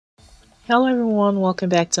Hello everyone, welcome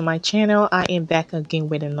back to my channel. I am back again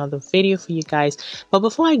with another video for you guys. But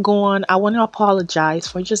before I go on, I want to apologize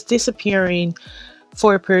for just disappearing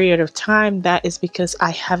for a period of time. That is because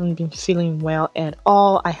I haven't been feeling well at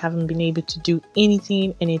all. I haven't been able to do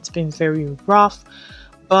anything and it's been very rough.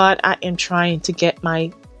 But I am trying to get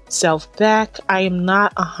myself back. I am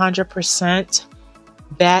not 100%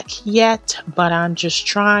 back yet, but I'm just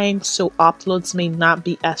trying, so uploads may not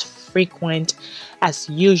be as frequent as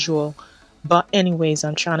usual. But anyways,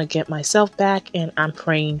 I'm trying to get myself back and I'm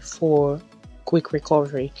praying for quick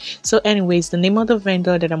recovery. So anyways, the name of the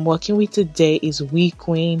vendor that I'm working with today is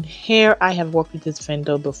WeQueen hair. I have worked with this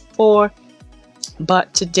vendor before,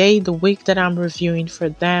 but today the wig that I'm reviewing for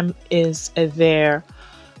them is their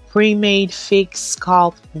pre-made fake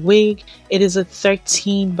scalp wig. It is a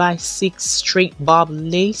 13 by 6 straight bob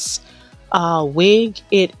lace wig.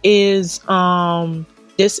 It is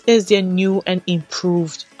this is their new and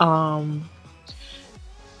improved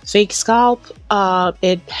fake scalp.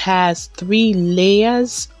 It has 3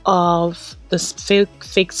 layers of the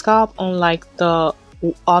fake scalp, unlike the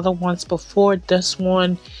other ones before. This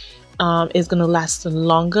one is gonna last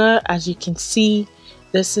longer. As you can see,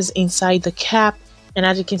 this is inside the cap, and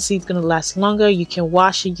as you can see, it's gonna last longer. You can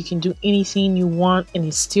wash it, you can do anything you want, and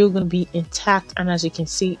it's still gonna be intact. And as you can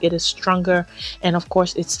see, it is stronger, and of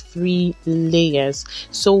course it's 3 layers.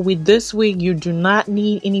 So with this wig, you do not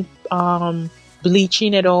need any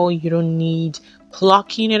bleaching at all. You don't need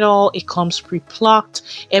plucking at all. It comes pre-plucked.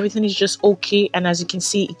 Everything is just okay. And as you can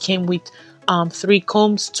see, it came with 3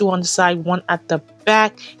 combs, 2 on the side, 1 at the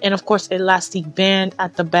back, and of course elastic band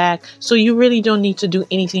at the back. So you really don't need to do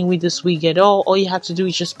anything with this wig at all. All you have to do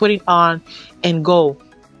is just put it on and go.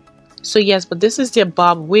 So yes, but this is their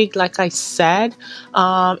bob wig. Like I said,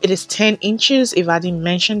 it is 10 inches if I didn't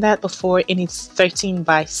mention that before, and it's 13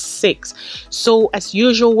 by 6. So as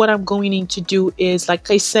usual, what I'm going in to do is, like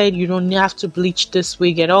I said, you don't have to bleach this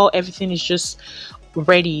wig at all. Everything is just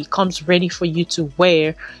ready, comes ready for you to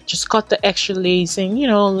wear. Just cut the extra lace and, you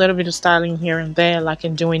know, a little bit of styling here and there like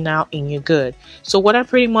I'm doing now, and you're good. So what I'm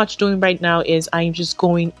pretty much doing right now is I'm just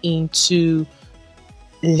going into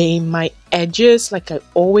lay my edges like I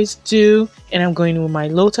always do, and I'm going with my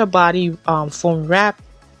lower body foam wrap,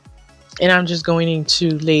 and I'm just going in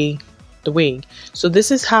to lay the wig. So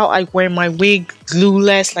this is how I wear my wig,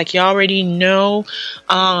 glueless, like you already know.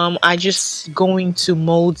 I just going to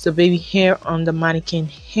mold the baby hair on the mannequin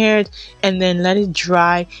hair and then let it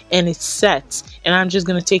dry, and it sets, and I'm just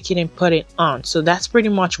gonna take it and put it on. So that's pretty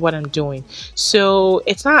much what I'm doing. So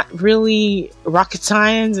it's not really rocket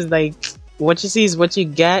science. It's like what you see is what you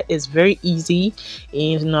get. Is very easy,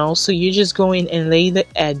 you know. So you just go in and lay the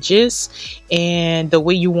edges and the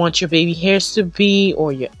way you want your baby hairs to be,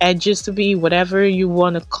 or your edges to be, whatever you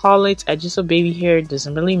want to call it. Edges of baby hair,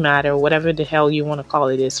 doesn't really matter. Whatever the hell you want to call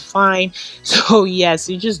it is fine. So yes,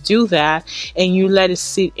 you just do that and you let it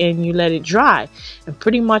sit and you let it dry, and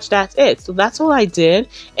pretty much that's it. So that's all I did,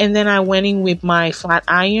 and then I went in with my flat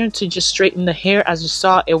iron to just straighten the hair. As you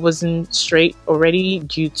saw, it wasn't straight already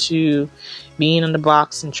due to being on the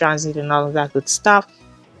box and transit and all of that good stuff.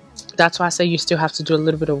 That's why I say you still have to do a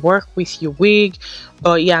little bit of work with your wig,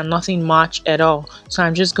 but yeah, nothing much at all. So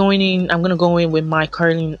I'm just going in, I'm gonna go in with my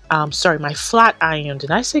curling my flat iron.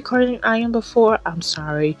 Did I say curling iron before? I'm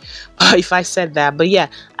sorry if I said that, but yeah,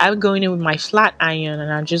 I'm going in with my flat iron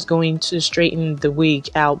and I'm just going to straighten the wig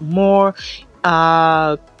out more.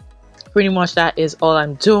 Pretty much that is all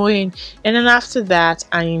I'm doing, and then after that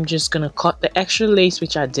I am just gonna cut the extra lace,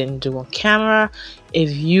 which I didn't do on camera.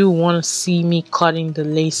 If you want to see me cutting the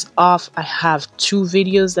lace off, I have 2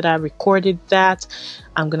 videos that I recorded that.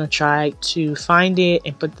 I'm gonna try to find it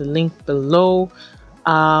and put the link below.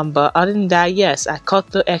 But other than that, yes, I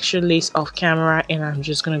cut the extra lace off camera, and I'm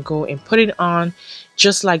just gonna go and put it on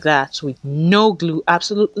just like that with no glue,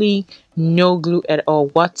 absolutely no glue at all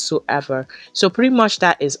whatsoever. So pretty much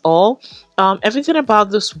that is all. Everything about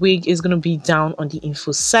this wig is going to be down on the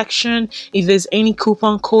info section. If there's any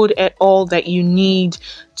coupon code at all that you need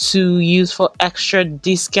to use for extra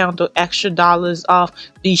discount or extra dollars off,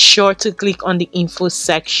 be sure to click on the info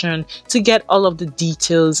section to get all of the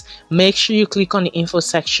details. Make sure you click on the info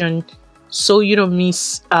section so you don't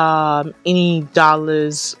miss any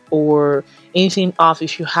dollars or anything off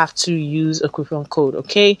if you have to use a coupon code.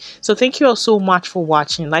 Okay, so thank you all so much for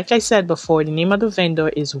watching. Like I said before, the name of the vendor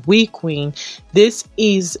is WeQueen. This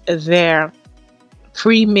is their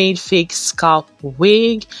pre-made fake scalp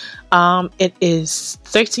wig. It is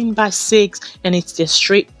 13 by 6 and it's the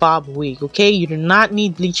straight bob wig. Okay, you do not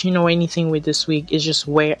need bleaching or anything with this wig. It's just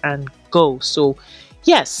wear and go. So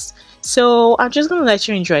yes, So I'm just gonna let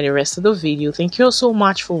you enjoy the rest of the video. Thank you all so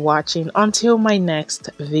much for watching. Until my next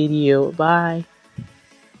video, bye.